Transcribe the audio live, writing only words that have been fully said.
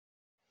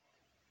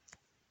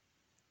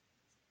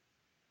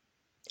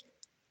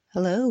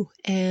Hello,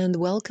 and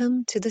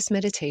welcome to this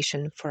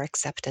meditation for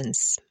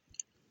acceptance.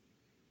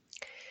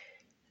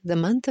 The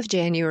month of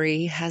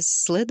January has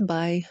slid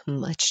by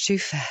much too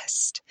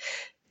fast.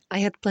 I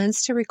had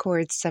plans to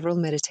record several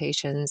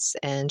meditations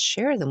and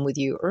share them with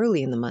you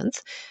early in the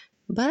month,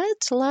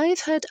 but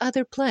life had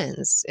other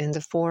plans in the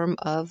form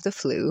of the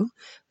flu,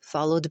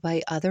 followed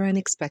by other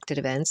unexpected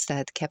events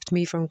that kept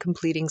me from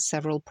completing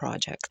several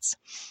projects.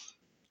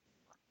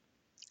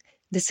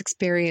 This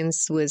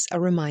experience was a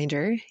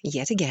reminder,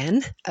 yet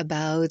again,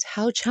 about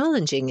how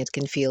challenging it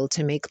can feel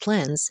to make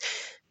plans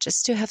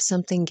just to have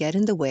something get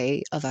in the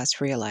way of us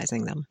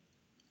realizing them.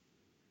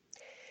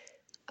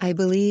 I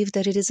believe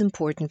that it is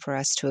important for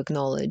us to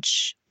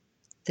acknowledge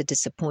the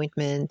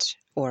disappointment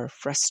or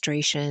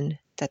frustration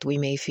that we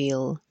may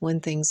feel when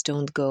things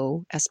don't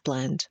go as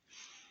planned.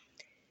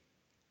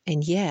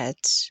 And yet,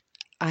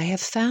 I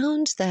have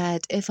found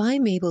that if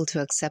I'm able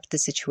to accept the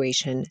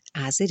situation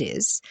as it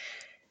is,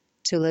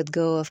 to let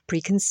go of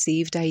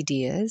preconceived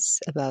ideas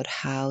about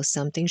how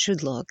something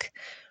should look,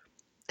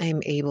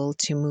 I'm able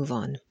to move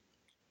on.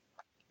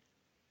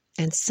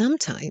 And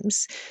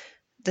sometimes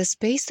the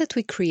space that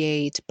we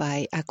create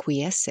by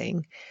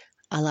acquiescing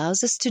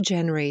allows us to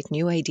generate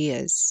new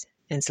ideas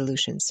and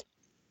solutions.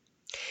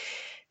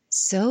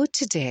 So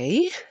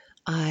today,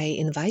 I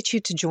invite you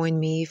to join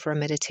me for a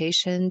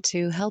meditation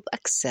to help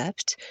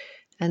accept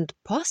and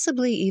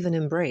possibly even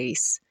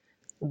embrace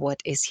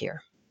what is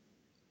here.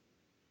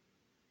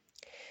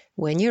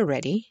 When you're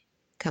ready,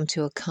 come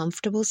to a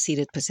comfortable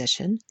seated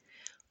position,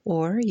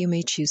 or you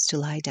may choose to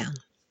lie down.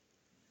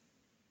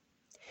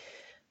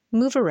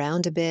 Move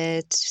around a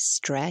bit,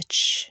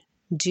 stretch,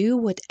 do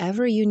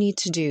whatever you need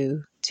to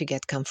do to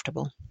get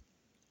comfortable.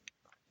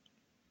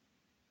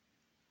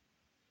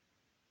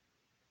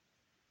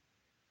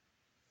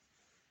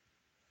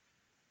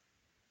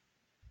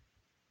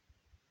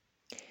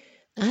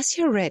 As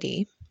you're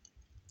ready,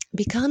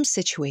 become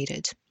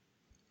situated.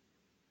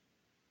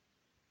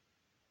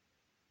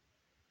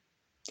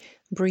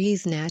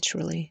 Breathe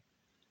naturally.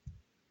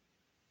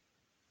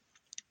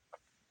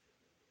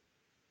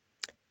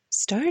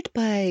 Start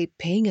by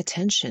paying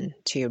attention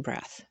to your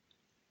breath.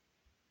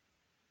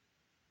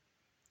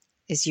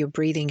 Is your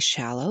breathing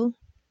shallow?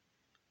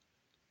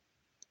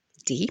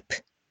 Deep?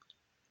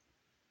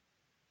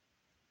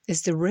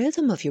 Is the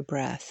rhythm of your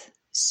breath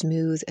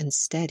smooth and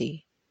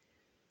steady,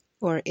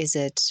 or is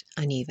it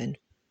uneven?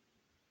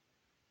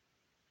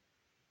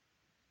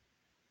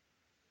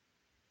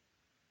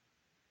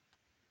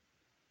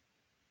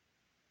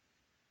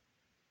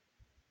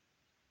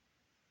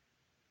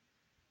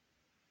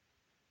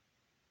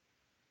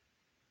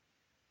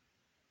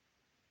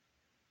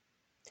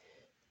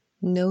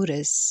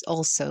 Notice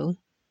also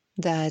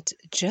that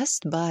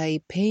just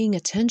by paying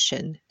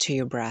attention to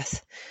your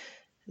breath,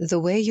 the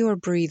way you're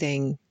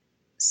breathing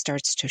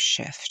starts to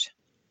shift.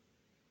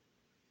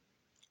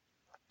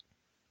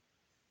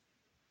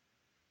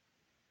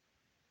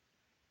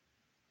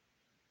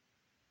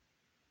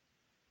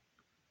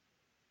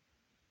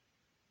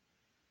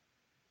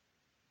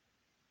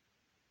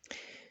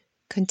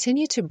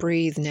 Continue to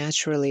breathe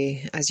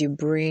naturally as you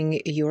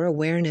bring your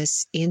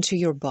awareness into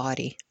your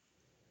body.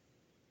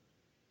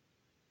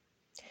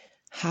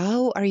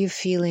 How are you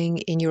feeling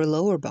in your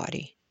lower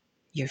body?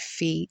 Your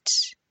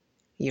feet,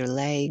 your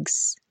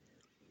legs?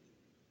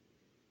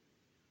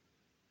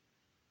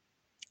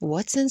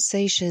 What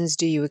sensations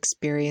do you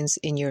experience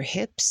in your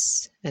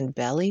hips and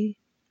belly?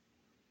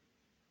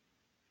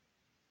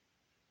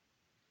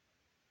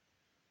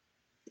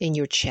 In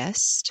your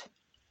chest?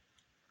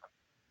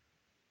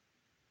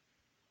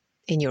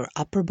 In your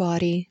upper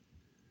body?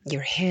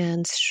 Your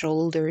hands,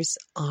 shoulders,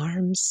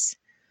 arms?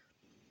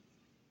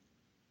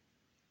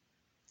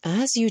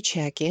 As you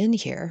check in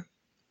here,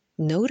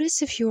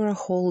 notice if you are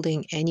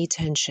holding any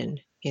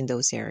tension in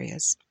those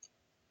areas.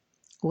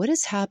 What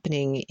is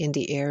happening in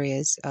the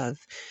areas of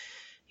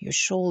your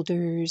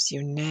shoulders,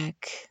 your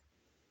neck?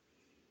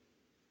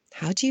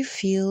 How do you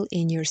feel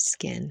in your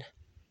skin?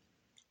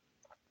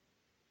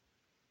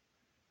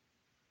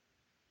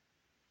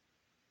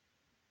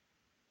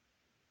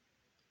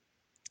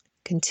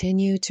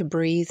 Continue to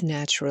breathe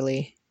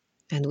naturally,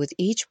 and with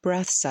each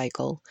breath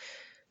cycle,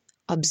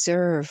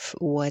 observe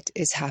what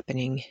is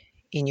happening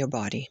in your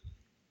body.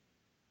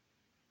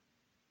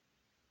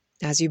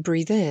 As you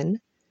breathe in,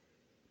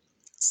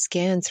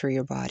 scan through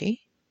your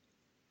body.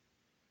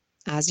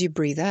 As you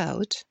breathe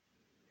out,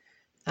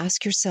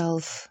 ask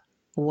yourself,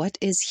 what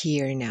is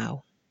here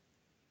now?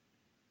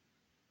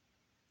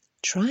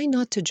 Try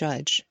not to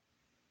judge.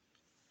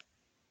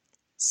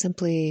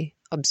 Simply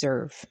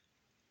observe.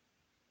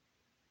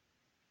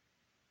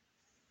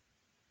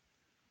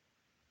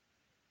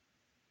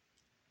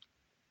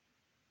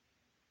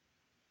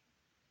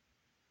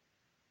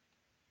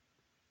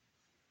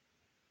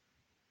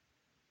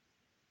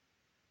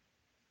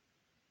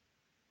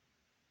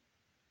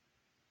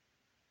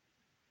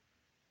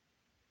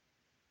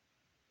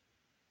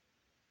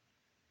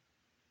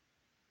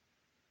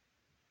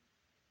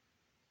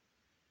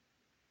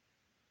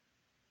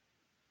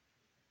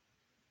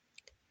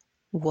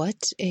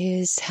 What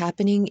is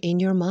happening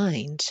in your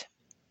mind?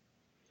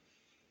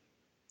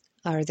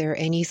 Are there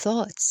any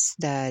thoughts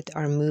that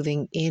are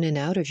moving in and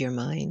out of your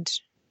mind?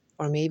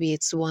 Or maybe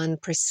it's one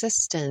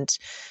persistent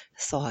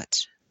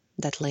thought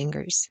that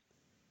lingers.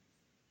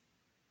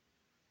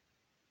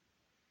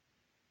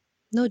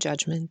 No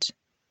judgment,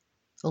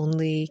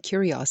 only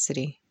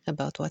curiosity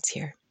about what's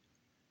here.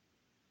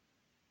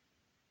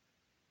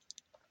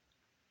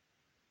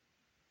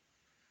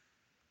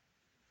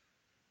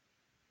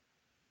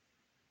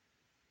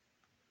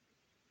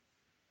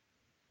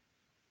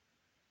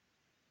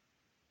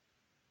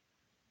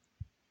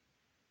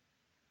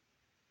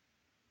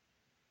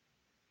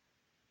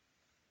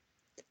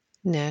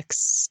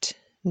 Next,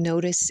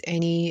 notice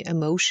any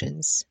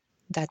emotions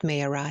that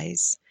may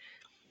arise.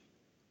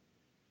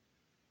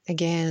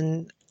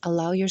 Again,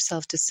 allow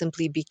yourself to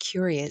simply be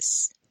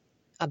curious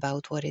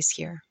about what is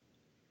here.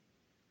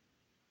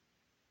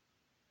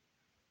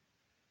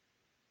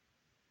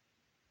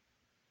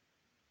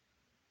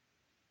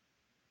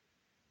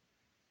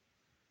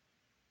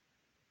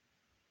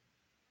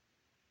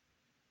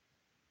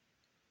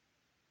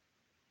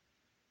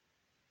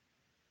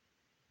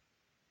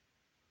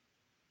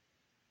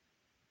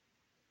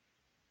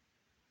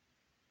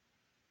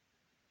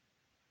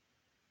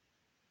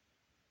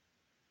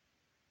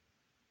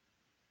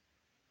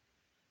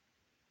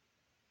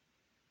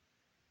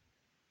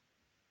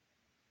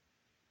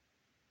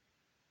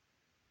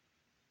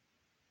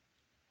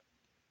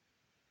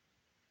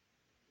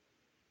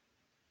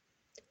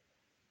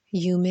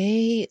 You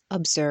may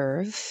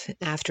observe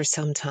after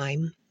some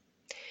time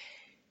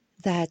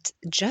that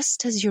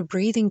just as your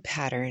breathing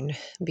pattern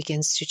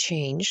begins to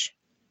change,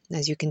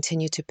 as you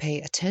continue to pay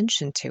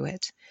attention to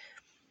it,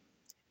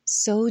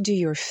 so do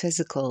your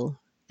physical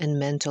and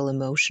mental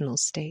emotional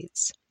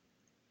states.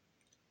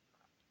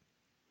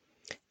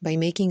 By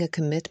making a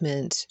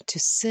commitment to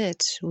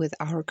sit with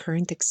our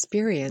current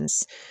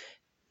experience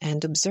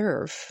and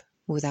observe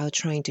without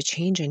trying to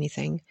change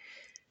anything,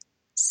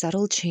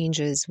 subtle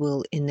changes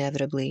will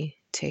inevitably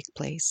take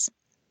place.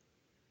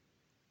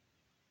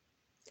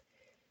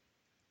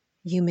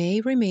 You may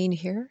remain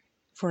here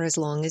for as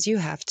long as you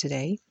have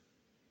today.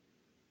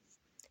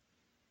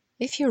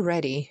 If you're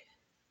ready,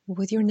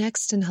 with your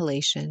next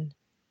inhalation,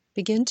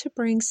 begin to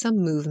bring some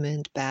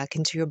movement back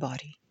into your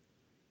body.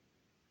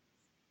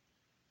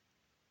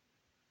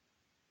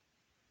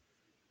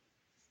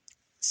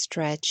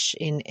 Stretch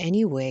in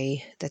any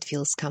way that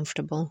feels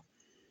comfortable.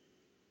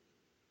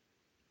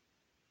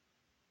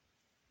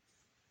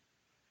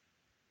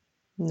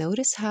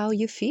 Notice how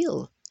you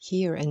feel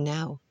here and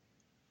now.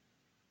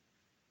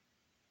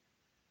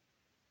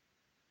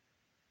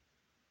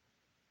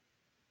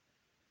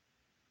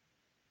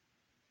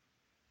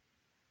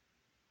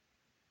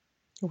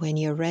 When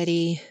you're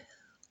ready,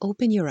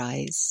 open your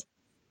eyes.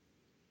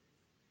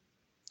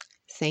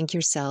 Thank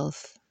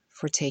yourself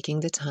for taking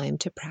the time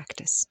to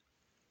practice.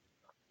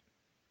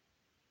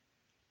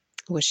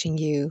 Wishing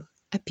you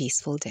a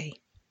peaceful day.